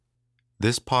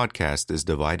This podcast is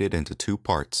divided into two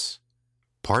parts.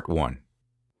 Part 1.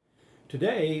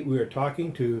 Today we are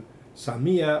talking to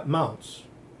Samia Mounts.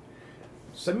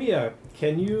 Samia,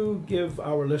 can you give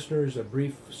our listeners a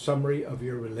brief summary of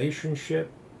your relationship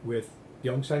with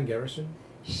Yongsan Garrison?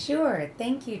 Sure,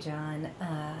 thank you, John.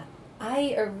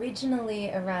 I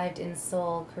originally arrived in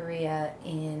Seoul, Korea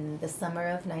in the summer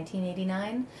of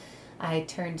 1989. I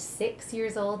turned 6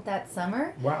 years old that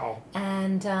summer. Wow.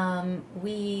 And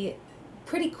we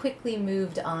pretty quickly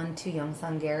moved on to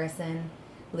Yongsan Garrison,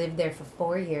 lived there for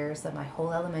 4 years, so my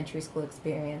whole elementary school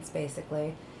experience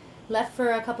basically. Left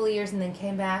for a couple of years and then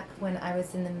came back when I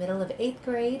was in the middle of 8th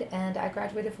grade and I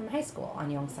graduated from high school on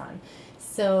Yongsan.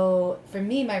 So for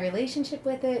me, my relationship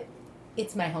with it,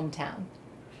 it's my hometown.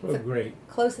 Oh, great.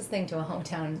 Closest thing to a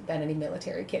hometown that any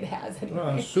military kid has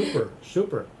anyway.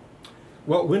 Super.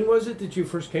 Well, when was it that you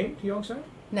first came to Yongsan?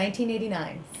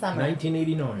 1989, summer.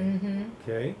 1989. Mm-hmm.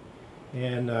 Okay.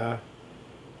 And,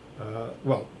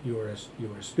 well, you were a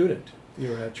student.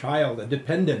 You were a child, a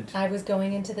dependent. I was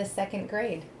going into the 2nd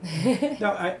grade.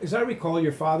 Now, as I recall,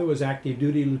 your father was active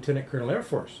duty Lieutenant Colonel Air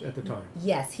Force at the time.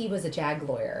 Yes, he was a JAG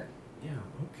lawyer. Yeah,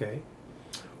 okay.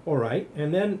 All right.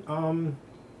 And then,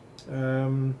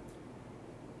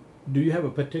 do you have a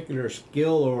particular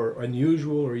skill or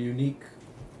unusual or unique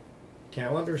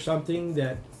talent or something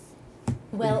that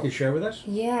you could share with us?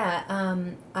 Yeah,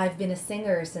 I've been a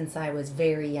singer since I was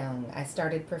very young. I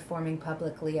started performing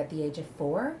publicly at the age of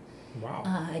 4. Wow.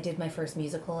 I did my first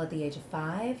musical at the age of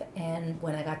 5, and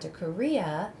when I got to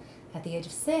Korea at the age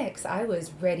of 6, I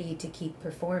was ready to keep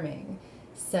performing.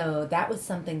 So that was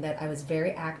something that I was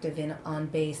very active in on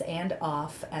bass and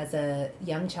off as a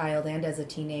young child and as a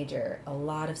teenager. A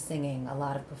lot of singing, a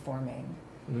lot of performing.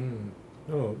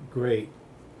 Oh, great.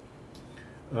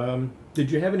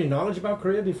 Did you have any knowledge about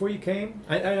Korea before you came?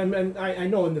 I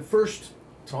know in the first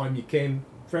time you came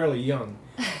fairly young,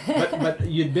 but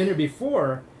you'd been here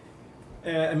before.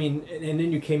 And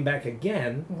then you came back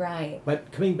again. Right.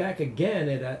 But coming back again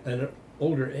at an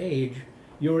older age,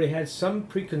 you already had some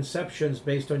preconceptions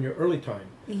based on your early time.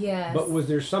 Yes. But was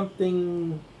there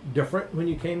something different when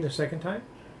you came the second time?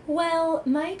 Well,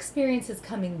 my experiences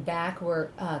coming back were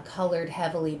colored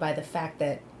heavily by the fact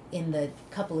that in the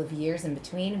couple of years in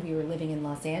between, we were living in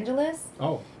Los Angeles.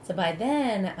 Oh. So by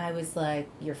then, I was like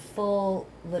your full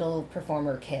little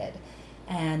performer kid.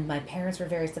 And my parents were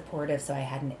very supportive, so I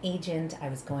had an agent. I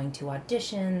was going to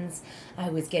auditions. I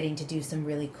was getting to do some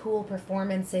really cool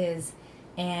performances.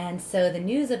 And so the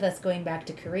news of us going back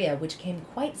to Korea, which came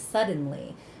quite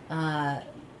suddenly,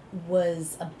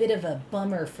 was a bit of a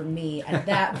bummer for me at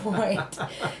that point,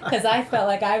 because I felt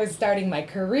like I was starting my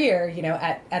career,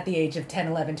 at the age of 10,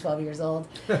 11, 12 years old.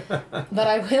 But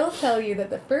I will tell you that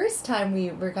the first time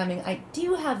we were coming, I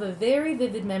do have a very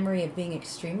vivid memory of being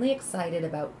extremely excited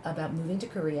about moving to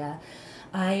Korea.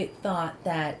 I thought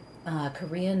that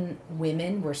Korean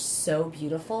women were so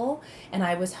beautiful, and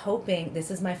I was hoping, this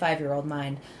is my 5-year-old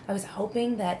mind, I was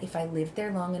hoping that if I lived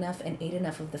there long enough and ate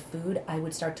enough of the food, I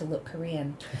would start to look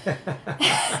Korean.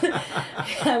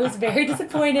 I was very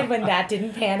disappointed when that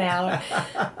didn't pan out.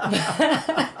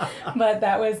 But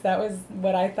that was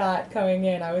what I thought going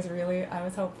in. I was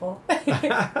hopeful.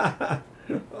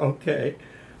 Okay.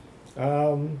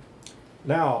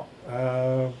 Now,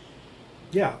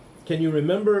 yeah. Can you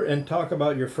remember and talk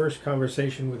about your first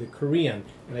conversation with a Korean?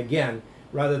 And again,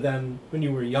 rather than when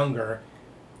you were younger,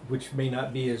 which may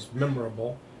not be as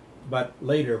memorable, but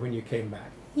later when you came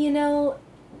back.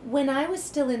 When I was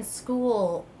still in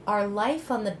school, our life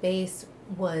on the base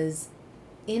was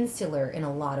insular in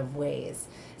a lot of ways.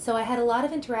 So I had a lot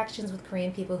of interactions with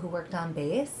Korean people who worked on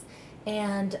base,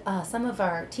 and some of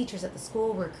our teachers at the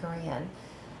school were Korean.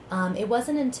 It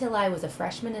wasn't until I was a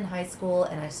freshman in high school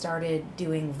and I started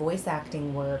doing voice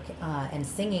acting work and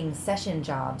singing session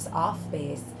jobs off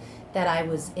base that I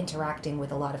was interacting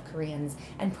with a lot of Koreans.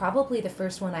 And probably the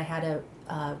first one I had a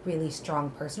really strong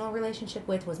personal relationship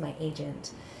with was my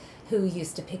agent, who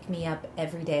used to pick me up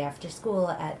every day after school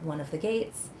at one of the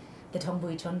gates, the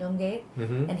Dongbui Chondong gate,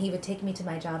 and he would take me to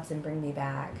my jobs and bring me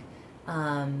back.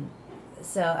 Once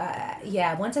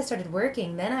I started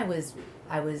working, then I was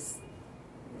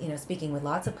speaking with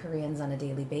lots of Koreans on a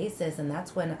daily basis, and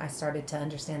that's when I started to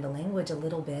understand the language a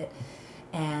little bit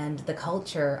and the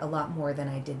culture a lot more than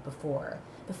I did before.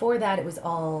 Before that, it was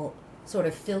all sort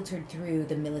of filtered through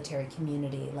the military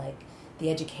community, like the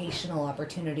educational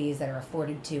opportunities that are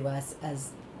afforded to us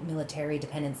as military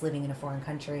dependents living in a foreign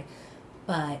country.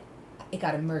 But it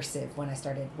got immersive when I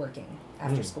started working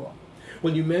after school.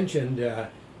 Well, you mentioned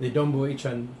the Dongbui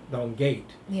Chondong gate.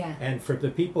 Yeah. And for the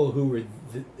people who were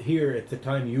here at the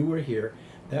time you were here,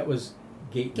 that was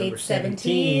gate Gate number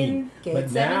 17. Gate but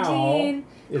 17. now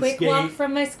it's Quick walk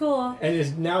from my school.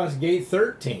 and now it's gate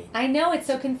 13. I know, it's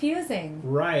so confusing.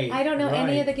 Right. I don't know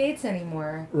any right. of the gates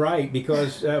anymore. Right,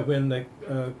 because when the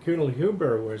Colonel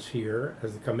Huber was here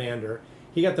as the commander,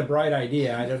 he got the bright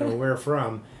idea, I don't know where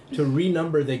from, to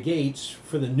renumber the gates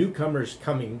for the newcomers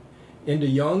coming into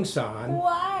Yongsan.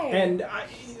 Why? And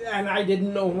I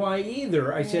didn't know why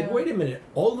either. I said, Yeah. wait a minute,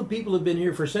 all the people have been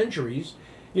here for centuries,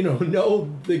 know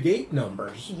the gate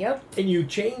numbers. Yep. And you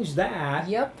change that.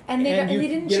 Yep. And they you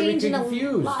didn't get change in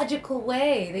confused. a logical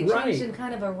way. They changed Right. in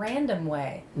kind of a random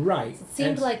way. Right. It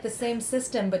seemed And- like the same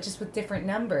system, but just with different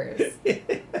numbers.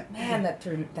 Man, that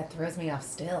throws me off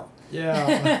still.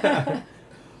 Yeah.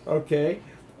 Okay.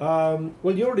 Well,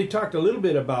 you already talked a little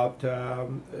bit about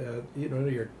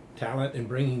your talent in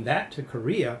bringing that to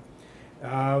Korea.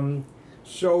 I was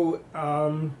going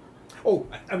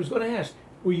to ask,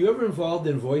 were you ever involved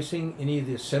in voicing any of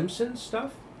the Simpsons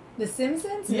stuff? The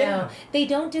Simpsons? Yeah. No. They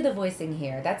don't do the voicing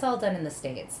here. That's all done in the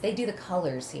States. They do the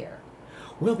colors here.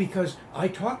 Well, because I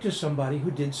talked to somebody who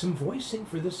did some voicing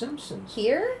for the Simpsons.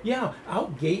 Here? Yeah,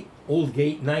 old gate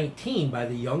 19 by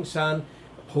the Yongsan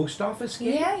post office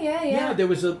gate. Yeah. Yeah, there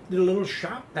was a little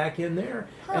shop back in there,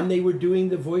 Huh. and they were doing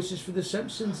the voices for the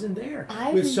Simpsons in there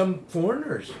with some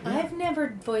foreigners. Yeah. I've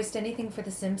never voiced anything for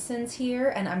The Simpsons here,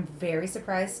 and I'm very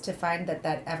surprised to find that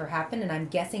ever happened, and I'm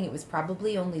guessing it was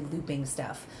probably only looping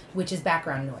stuff, which is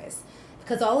background noise.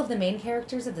 Because all of the main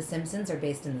characters of The Simpsons are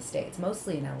based in the States,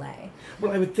 mostly in LA.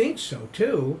 Well, I would think so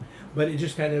too, but it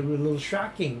just kind of was a little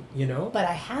shocking, But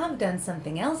I have done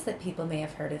something else that people may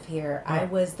have heard of here. I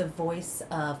was the voice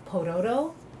of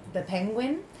Pororo, the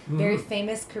penguin. Very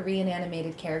famous Korean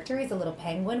animated character. He's a little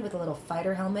penguin with a little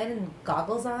fighter helmet and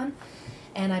goggles on.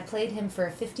 And I played him for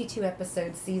a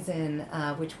 52-episode season,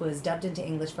 which was dubbed into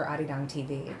English for Arirang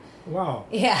TV. Wow.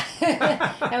 Yeah,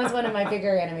 that was one of my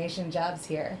bigger animation jobs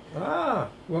here. Ah,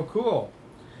 well, cool.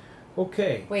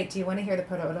 Okay. Wait, do you want to hear the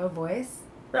Pororo voice?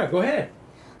 Yeah, go ahead.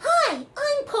 Hi,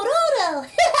 I'm Pororo.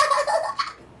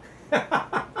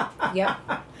 Yep,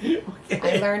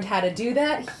 Okay. I learned how to do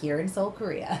that here in Seoul,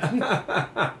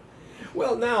 Korea.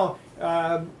 Well, now,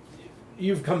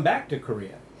 you've come back to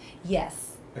Korea.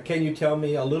 Yes. Can you tell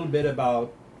me a little bit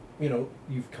about,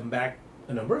 you've come back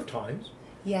a number of times,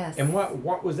 Yes. and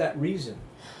what was that reason?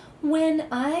 When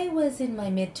I was in my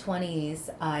mid-20s,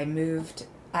 I moved.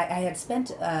 I had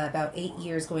spent about 8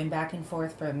 years going back and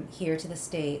forth from here to the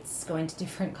States, going to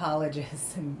different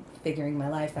colleges and figuring my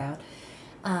life out.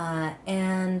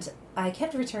 And I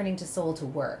kept returning to Seoul to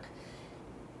work.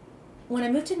 When I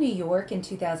moved to New York in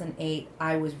 2008,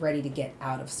 I was ready to get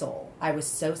out of Seoul. I was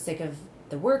so sick of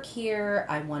the work here.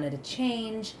 I wanted a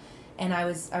change, and I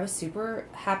was super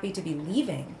happy to be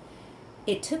leaving.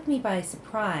 It took me by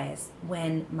surprise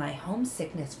when my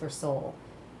homesickness for Seoul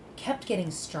kept getting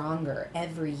stronger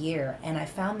every year, and I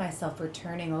found myself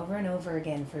returning over and over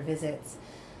again for visits,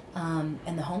 and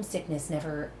the homesickness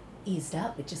never eased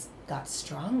up. It just got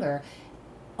stronger.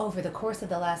 Over the course of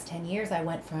the last 10 years, I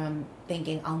went from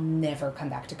thinking I'll never come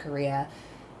back to Korea,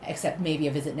 except maybe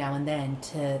a visit now and then,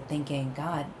 to thinking,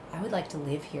 God, I would like to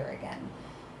live here again.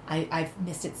 I've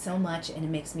missed it so much, and it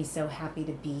makes me so happy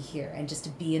to be here and just to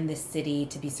be in this city,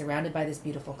 to be surrounded by this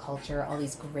beautiful culture, all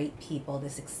these great people,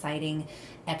 this exciting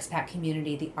expat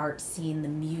community, the art scene, the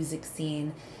music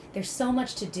scene. There's so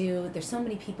much to do. There's so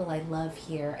many people I love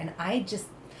here, and I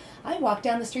walk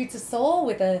down the streets of Seoul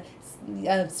with a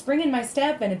spring in my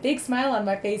step and a big smile on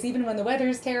my face, even when the weather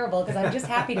is terrible, because I'm just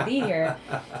happy to be here.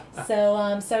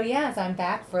 So yes, I'm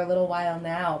back for a little while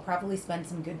now. I'll probably spend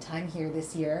some good time here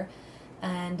this year,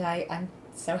 and I'm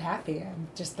so happy. I'm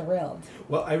just thrilled.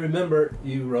 Well, I remember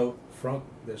you wrote Frunk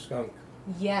the Skunk.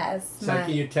 Yes. So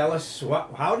can you tell us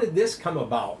how did this come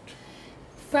about?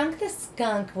 Frunk the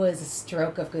Skunk was a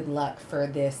stroke of good luck for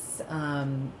this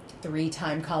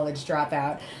 3-time college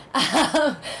dropout.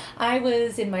 I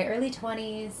was in my early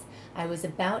 20s. I was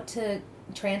about to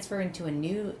transfer into a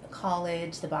new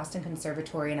college, the Boston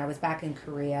Conservatory, and I was back in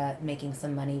Korea making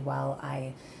some money while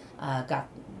I got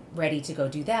ready to go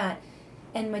do that.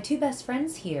 And my 2 best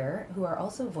friends here, who are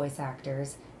also voice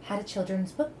actors, had a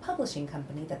children's book publishing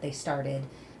company that they started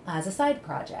as a side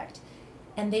project.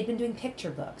 And they'd been doing picture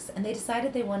books, and they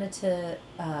decided they wanted to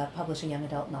publish a young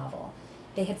adult novel.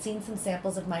 They had seen some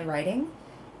samples of my writing,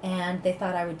 and they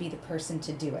thought I would be the person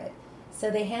to do it.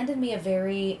 So they handed me a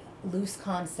very loose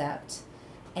concept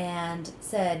and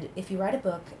said, if you write a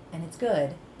book and it's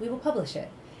good, we will publish it.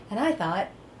 And I thought,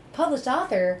 published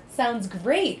author sounds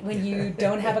great when you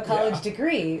don't have a college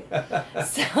degree.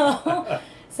 So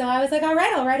I was like, all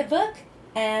right, I'll write a book.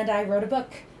 And I wrote a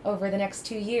book over the next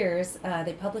 2 years.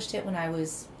 They published it when I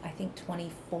was, I think,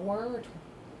 24 or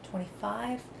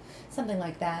 25, something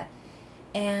like that.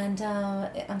 And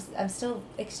I'm still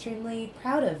extremely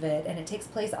proud of it, and it takes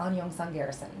place on Yongsan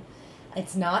Garrison.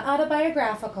 It's not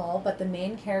autobiographical, but the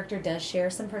main character does share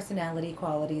some personality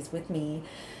qualities with me.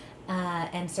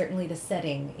 And certainly the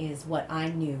setting is what I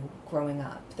knew growing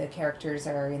up. The characters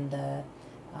are in the,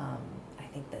 I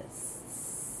think the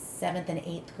 7th and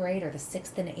 8th grade, or the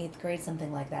 6th and 8th grade,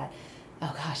 something like that.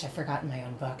 Oh gosh, I've forgotten my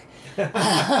own book.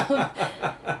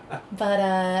 But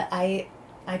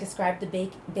I described the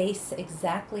base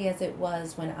exactly as it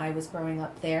was when I was growing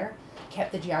up there.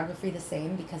 Kept the geography the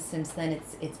same because since then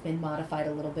it's been modified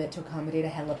a little bit to accommodate a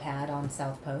helipad on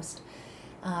South Post.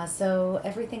 So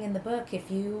everything in the book, if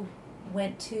you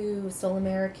went to Seoul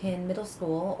American middle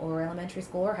school or elementary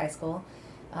school or high school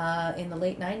in the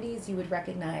late 90s, you would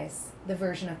recognize the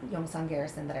version of Yongsan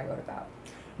Garrison that I wrote about.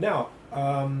 Now,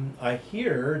 I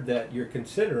hear that you're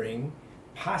considering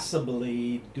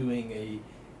possibly doing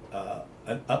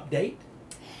an update,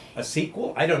 a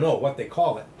sequel. I don't know what they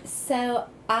call it. So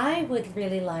I would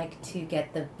really like to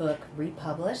get the book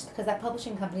republished because that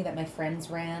publishing company that my friends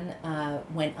ran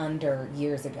went under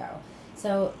years ago.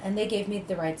 So, and they gave me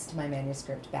the rights to my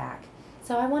manuscript back.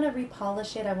 So I want to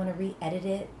repolish it. I want to re-edit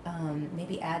it,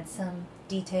 maybe add some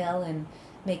detail and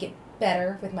make it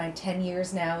better with my 10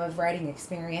 years now of writing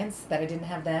experience that I didn't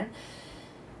have then.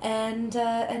 And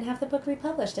have the book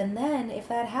republished. And then, if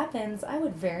that happens, I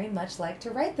would very much like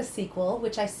to write the sequel,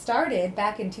 which I started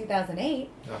back in 2008.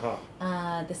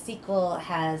 The sequel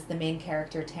has the main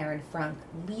character, Taryn Frunk,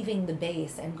 leaving the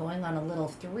base and going on a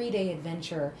little 3-day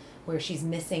adventure where she's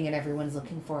missing and everyone's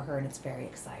looking for her, and it's very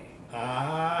exciting.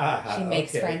 She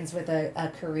makes friends with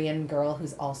a Korean girl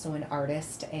who's also an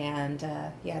artist, and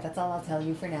yeah, that's all I'll tell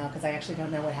you for now, because I actually don't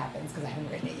know what happens, because I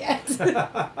haven't written it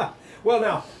yet. Well,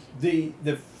 now, the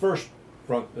first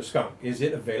Frunk the Skunk, is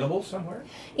it available somewhere?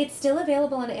 It's still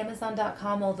available on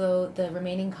Amazon.com, although the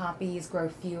remaining copies grow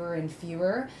fewer and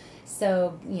fewer.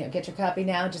 So, get your copy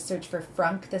now. Just search for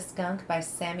Frunk the Skunk by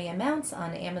Sammy Amounts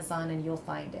on Amazon and you'll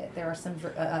find it. There are some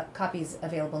copies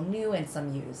available new and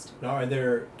some used. Now, are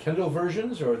there Kindle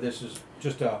versions, or this is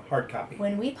just a hard copy?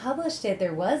 When we published it,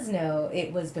 it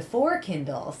was before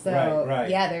Kindle. So, right.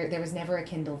 Yeah, there was never a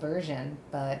Kindle version,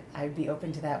 but I'd be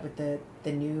open to that with the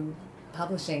new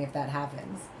publishing if that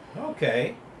happens.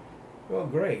 Okay. Well,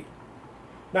 great.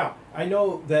 Now, I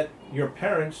know that your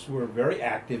parents were very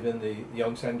active in the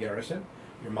Yongsan Garrison.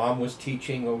 Your mom was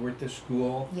teaching over at the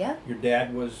school. Yeah. Your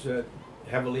dad was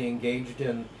heavily engaged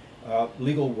in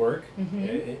legal work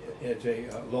as a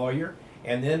lawyer.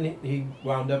 And then he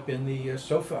wound up in the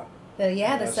SOFA. The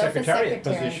SOFA secretariat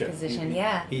position.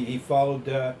 Yeah. He followed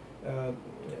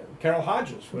Carol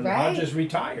Hodges when Hodges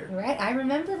retired. Right. I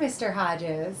remember Mr.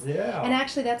 Hodges. Yeah. And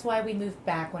actually, that's why we moved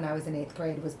back when I was in 8th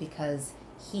grade, was because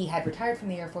he had retired from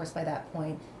the Air Force by that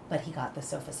point, but he got the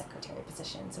SOFA secretary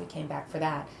position, so we came back for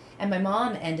that. And my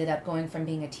mom ended up going from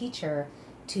being a teacher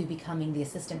to becoming the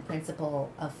assistant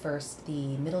principal of first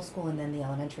the middle school and then the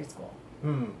elementary school.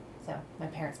 So my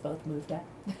parents both moved up.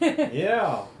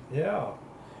 Yeah.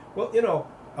 Well,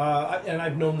 and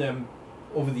I've known them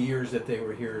over the years that they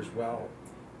were here as well.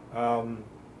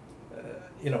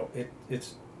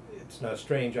 It's not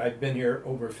strange. I've been here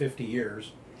over 50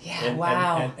 years. Yeah,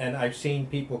 wow. And I've seen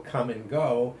people come and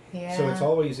go. Yeah. So it's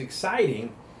always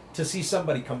exciting to see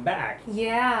somebody come back.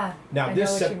 Yeah. Now,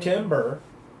 this September,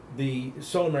 the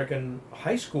Seoul American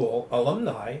High School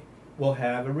alumni will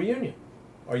have a reunion.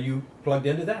 Are you plugged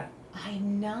into that?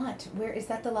 I'm not. Where is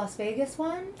that, the Las Vegas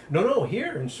one? No,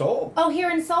 here in Seoul. Oh, here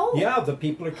in Seoul? Yeah, the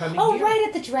people are coming here. here. Oh, right,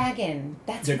 at the Dragon.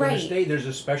 They're going to stay. There's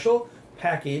a special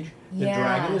package the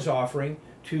Dragon is offering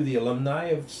to the alumni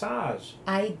of SAS.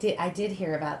 I did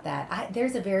hear about that.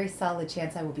 There's a very solid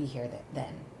chance I will be here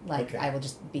then. I will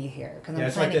just be here.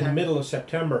 It's like in the middle of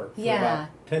September for about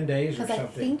 10 days or something.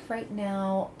 Because I think right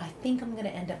now, I'm going to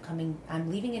end up coming,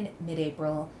 I'm leaving in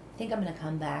mid-April. I think I'm going to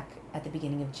come back at the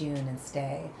beginning of June and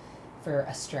stay for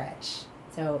a stretch.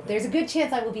 So there's a good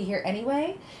chance I will be here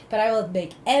anyway, but I will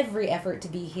make every effort to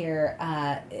be here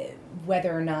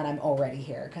whether or not I'm already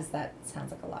here, because that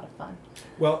sounds like a lot of fun.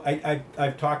 Well,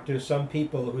 I've talked to some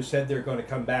people who said they're going to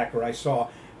come back, or I saw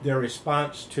their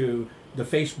response to the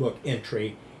Facebook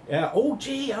entry. I'm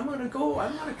going to go,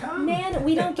 I'm going to come. Man,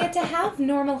 we don't get to have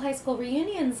normal high school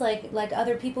reunions like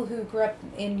other people who grew up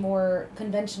in more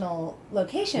conventional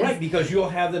locations. Right, because you'll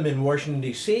have them in Washington,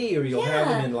 D.C., or you'll have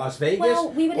them in Las Vegas,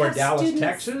 or Dallas,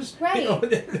 Texas. Right.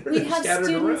 We'd have students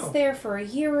around there for a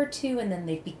year or two, and then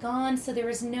they'd be gone, so there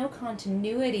was no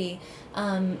continuity.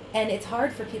 And it's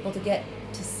hard for people to get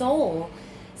to Seoul.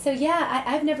 So yeah,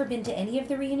 I've never been to any of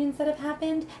the reunions that have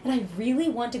happened, and I really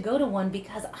want to go to one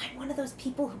because I'm one of those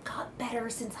people who got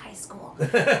better since high school.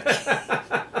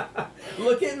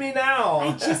 Look at me now.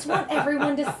 I just want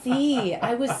everyone to see.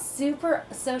 I was super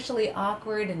socially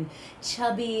awkward and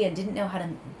chubby and didn't know how to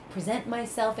present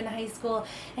myself in high school,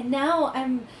 and now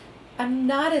I'm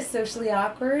not as socially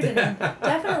awkward, and I'm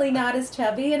definitely not as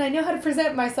chubby, and I know how to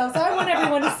present myself, so I want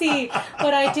everyone to see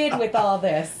what I did with all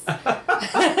this.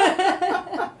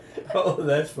 Oh,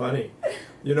 that's funny.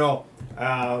 You know,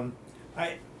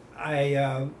 I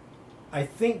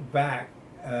think back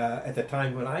at the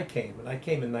time when I came, and I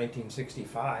came in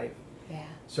 1965. Yeah.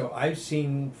 So I've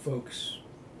seen folks,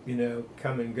 you know,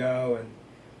 come and go,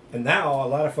 and now a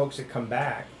lot of folks that come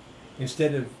back,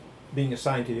 instead of being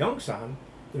assigned to Yongsan,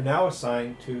 they're now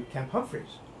assigned to Camp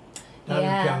Humphreys down in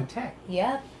Pyeongtaek.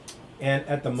 Yep. And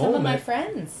at the Some moment, of my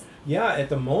friends. yeah, at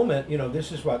the moment, you know,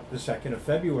 this is what, the 2nd of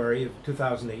February of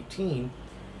 2018,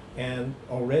 and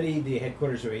already the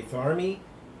headquarters of 8th Army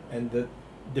and the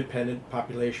dependent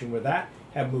population with that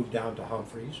have moved down to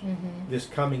Humphreys. Mm-hmm. This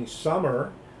coming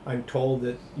summer, I'm told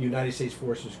that United States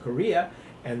Forces Korea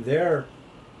and their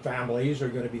families are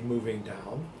going to be moving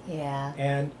down. Yeah.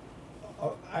 And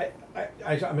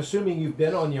I'm assuming you've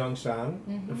been on Yongsan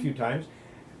Mm-hmm. a few times,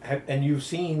 and you've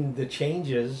seen the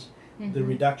changes, the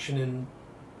reduction in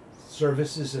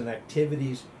services and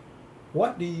activities.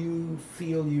 What do you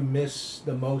feel you miss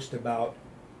the most about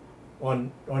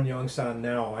on Yongsan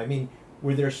now? I mean,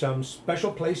 were there some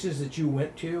special places that you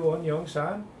went to on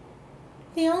Yongsan?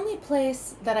 The only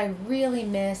place that I really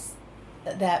miss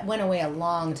that went away a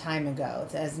long time ago,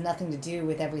 it has nothing to do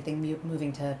with everything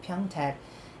moving to Pyeongtaek,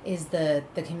 is the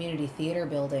community theater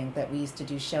building that we used to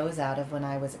do shows out of when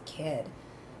I was a kid.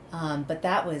 But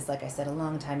that was, like I said, a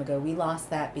long time ago. We lost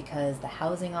that because the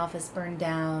housing office burned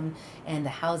down, and the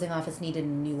housing office needed a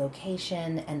new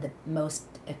location, and the most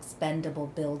expendable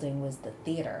building was the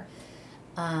theater.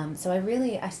 So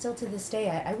I still to this day,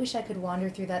 I wish I could wander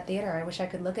through that theater. I wish I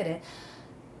could look at it.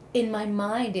 In my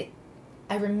mind,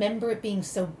 I remember it being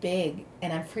so big,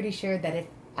 and I'm pretty sure that if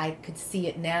I could see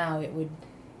it now, it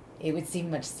would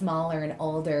seem much smaller and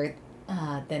older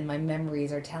than my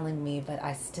memories are telling me, but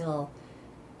I still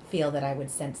feel that I would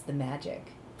sense the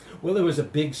magic. Well, there was a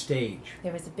big stage.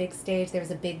 There was a big stage. There was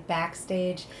a big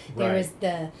backstage. There was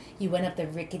you went up the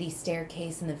rickety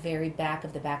staircase in the very back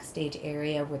of the backstage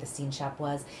area where the scene shop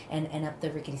was, and up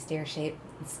the rickety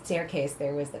staircase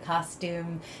there was the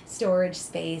costume storage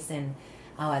space, and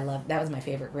that was my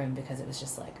favorite room because it was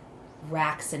just like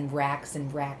racks and racks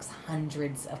and racks,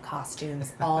 hundreds of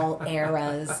costumes, all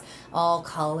eras, all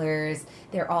colors.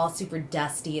 They're all super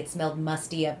dusty. It smelled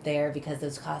musty up there because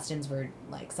those costumes were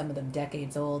like some of them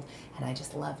decades old, and I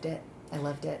just loved it. I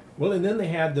loved it. Well, and then they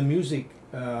had the music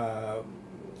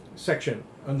section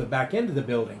on the back end of the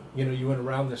building. You know, you went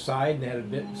around the side and they had a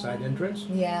bit side entrance.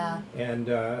 Yeah. And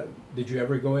did you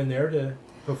ever go in there to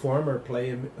perform or play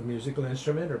a musical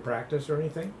instrument or practice or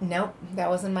anything? Nope, that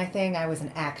wasn't my thing. I was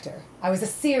an actor. I was a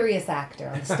serious actor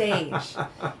on stage.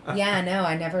 Yeah, no,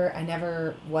 I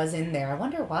never was in there. I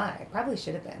wonder why. I probably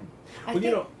should have been.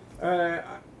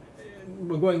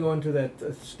 We're going on to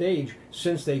that stage.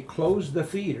 Since they closed the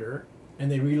theater and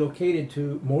they relocated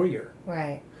to Moyer,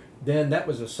 Right. then that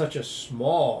was such a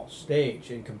small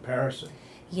stage in comparison.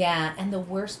 Yeah, and the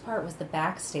worst part was the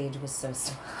backstage was so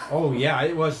small. Oh yeah,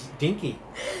 it was dinky.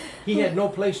 He had no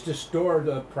place to store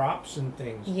the props and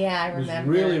things. Yeah, I remember. It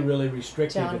was really, really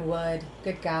restricted. John Wood,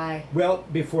 good guy. Well,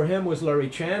 before him was Larry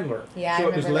Chandler. Yeah, so I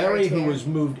it was remember Larry Larry who too. was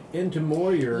moved into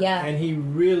Moyer, Yeah. and he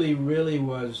really, really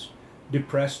was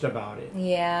depressed about it.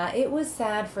 Yeah, it was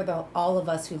sad for all of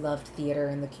us who loved theater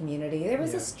in the community. There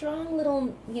was Yeah. a strong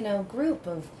little, group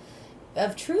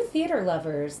of true theater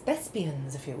lovers,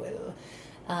 thespians, if you will.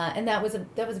 And that was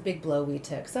a big blow we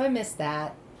took. So I missed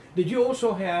that. Did you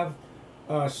also have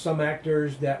some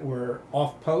actors that were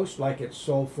off post, like at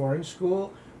Seoul Foreign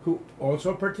School, who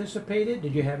also participated?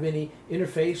 Did you have any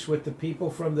interface with the people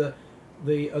from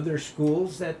the other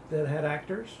schools that had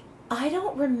actors? I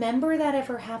don't remember that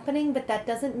ever happening, but that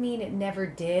doesn't mean it never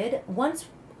did. Once,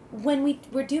 when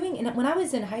I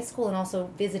was in high school and also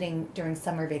visiting during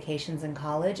summer vacations in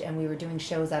college, and we were doing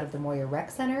shows out of the Moyer Rec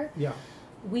Center, Yeah.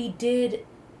 we did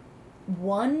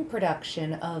one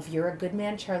production of You're a Good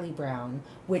Man, Charlie Brown,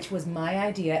 which was my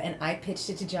idea, and I pitched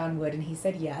it to John Wood, and he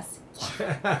said yes.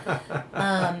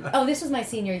 This was my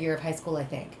senior year of high school, I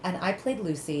think, and I played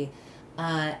Lucy,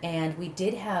 and we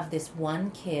did have this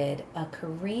one kid, a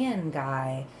Korean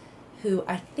guy, who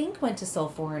I think went to Seoul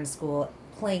Foreign School,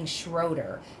 playing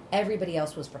Schroeder. Everybody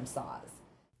else was from Saws.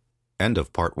 End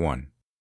of part 1.